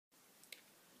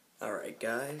Alright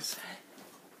guys,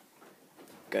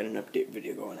 got an update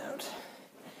video going out.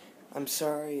 I'm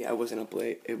sorry I wasn't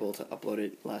able to upload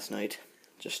it last night,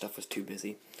 just stuff was too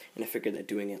busy, and I figured that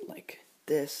doing it like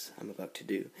this I'm about to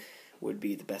do would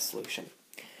be the best solution.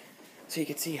 So you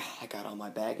can see I got all my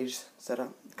baggage set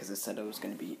up, because it said I was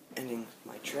going to be ending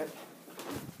my trip.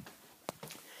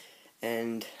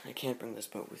 And I can't bring this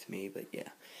boat with me, but yeah.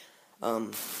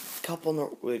 Couple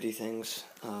noteworthy things.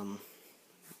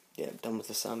 Yeah, done with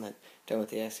the Summit, done with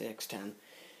the SAX-10.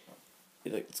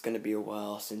 It's going to be a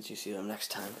while since you see them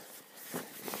next time.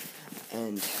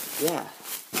 And, yeah.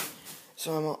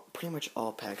 So I'm pretty much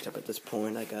all packed up at this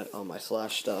point. I got all my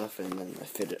Slash stuff, and then I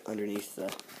fit it underneath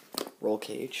the roll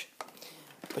cage.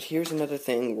 But here's another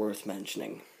thing worth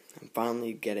mentioning. I'm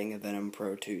finally getting a Venom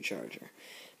Pro 2 charger.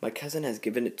 My cousin has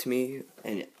given it to me,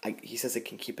 and he says it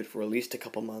can keep it for at least a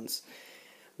couple months,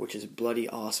 which is bloody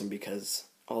awesome because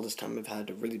all this time I've had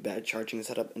a really bad charging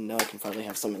setup, and now I can finally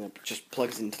have something that just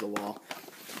plugs into the wall.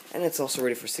 And it's also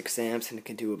rated for 6 amps, and it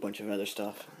can do a bunch of other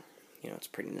stuff. You know, it's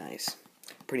pretty nice.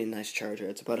 Pretty nice charger.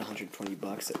 It's about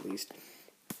 $120 at least.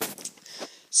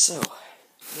 So,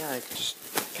 yeah, I can just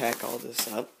pack all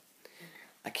this up.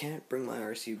 I can't bring my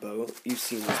RC boat. You've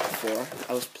seen this before.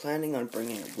 I was planning on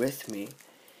bringing it with me.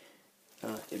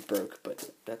 It broke, but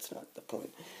that's not the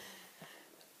point.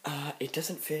 It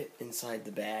doesn't fit inside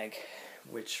the bag,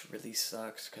 which really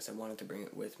sucks because I wanted to bring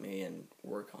it with me and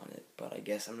work on it, but I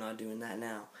guess I'm not doing that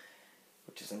now,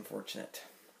 which is unfortunate.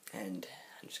 And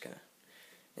I'm just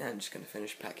gonna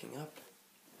finish packing up.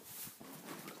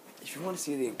 If you want to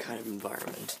see the kind of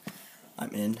environment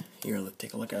I'm in, here, let's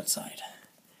take a look outside.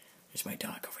 There's my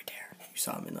dog over there. You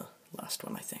saw him in the last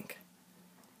one, I think.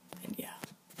 And yeah,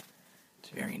 it's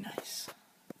very nice.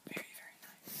 Very, very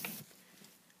nice.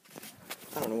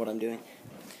 I don't know what I'm doing.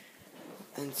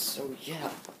 And so, yeah,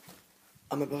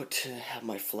 I'm about to have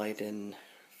my flight in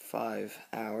 5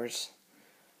 hours,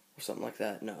 or something like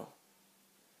that. No,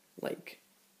 like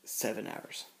 7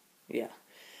 hours. Yeah,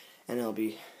 and I'll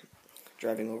be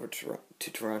driving over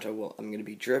to Toronto. Well, I'm going to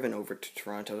be driven over to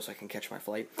Toronto so I can catch my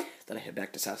flight. Then I head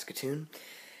back to Saskatoon.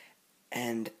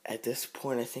 And at this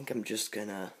point, I think I'm just going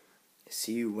to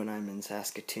see you when I'm in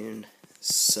Saskatoon.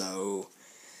 So,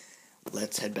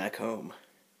 let's head back home.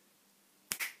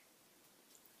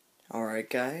 Alright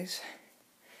guys,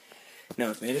 now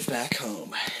I've made it back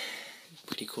home.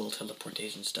 Pretty cool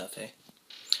teleportation stuff, eh?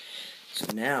 So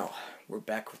now, we're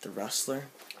back with the Rustler,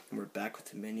 and we're back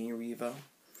with the Mini Revo.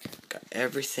 Got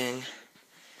everything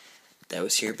that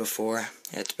was here before,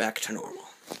 and it's back to normal.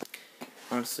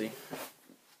 Honestly,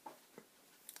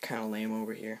 kind of lame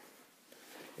over here.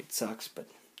 It sucks, but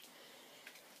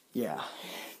yeah.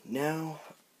 Now,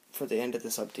 for the end of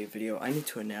this update video, I need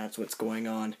to announce what's going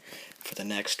on for the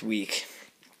next week.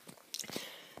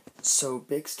 So,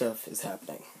 big stuff is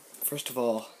happening. First of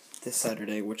all, this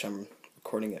Saturday, which I'm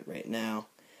recording it right now,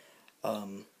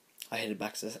 I headed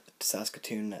back to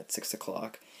Saskatoon at 6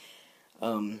 o'clock.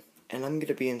 And I'm going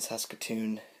to be in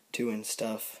Saskatoon doing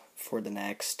stuff for the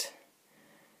next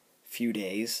few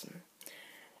days.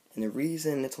 And the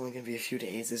reason it's only going to be a few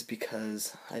days is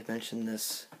because I've mentioned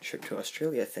this trip to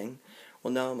Australia thing.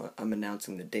 Well, now I'm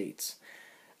announcing the dates.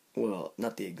 Well,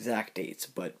 not the exact dates,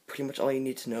 but pretty much all you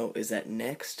need to know is that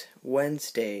next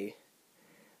Wednesday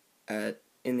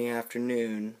in the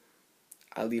afternoon,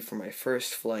 I leave for my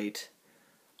first flight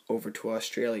over to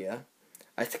Australia.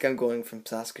 I think I'm going from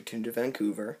Saskatoon to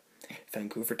Vancouver,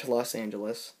 Vancouver to Los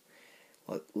Angeles,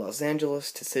 Los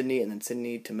Angeles to Sydney, and then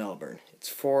Sydney to Melbourne. It's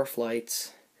 4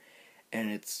 flights,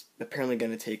 and it's apparently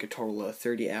going to take a total of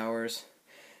 30 hours,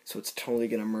 so it's totally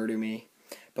going to murder me.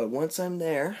 But once I'm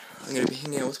there, I'm going to be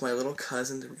hanging out with my little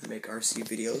cousin to make RC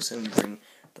videos and bring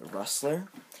the Rustler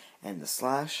and the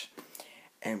Slash,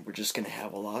 and we're just going to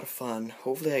have a lot of fun.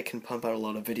 Hopefully I can pump out a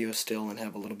lot of videos still and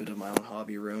have a little bit of my own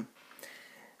hobby room.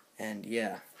 And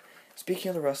yeah, speaking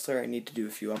of the Rustler, I need to do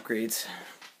a few upgrades.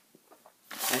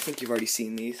 I think you've already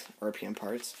seen these RPM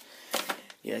parts.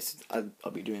 Yes,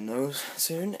 I'll be doing those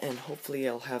soon, and hopefully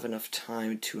I'll have enough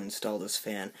time to install this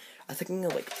fan. I think I'm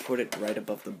going to put it right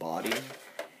above the body,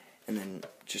 and then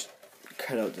just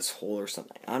cut out this hole or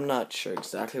something. I'm not sure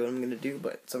exactly what I'm going to do,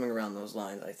 but something around those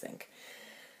lines, I think.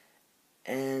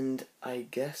 And I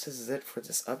guess this is it for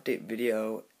this update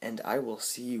video, and I will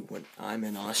see you when I'm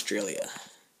in Australia.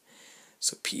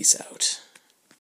 So peace out.